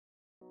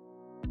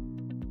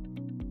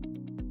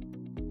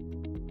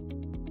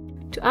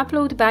To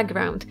upload the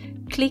background,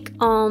 click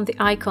on the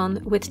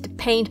icon with the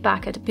paint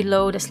bucket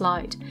below the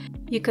slide.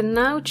 You can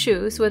now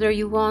choose whether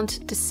you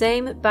want the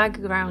same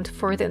background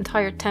for the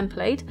entire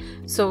template,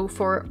 so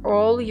for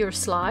all your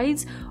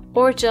slides,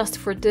 or just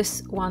for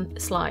this one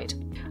slide.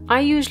 I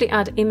usually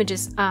add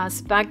images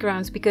as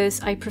backgrounds because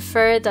I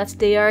prefer that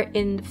they are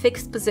in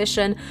fixed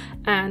position,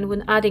 and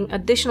when adding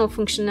additional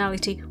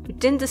functionality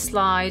within the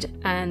slide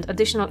and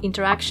additional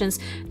interactions,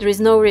 there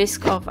is no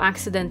risk of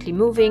accidentally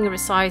moving,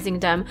 resizing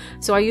them,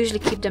 so I usually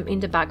keep them in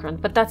the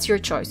background, but that's your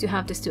choice. You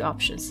have these two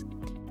options.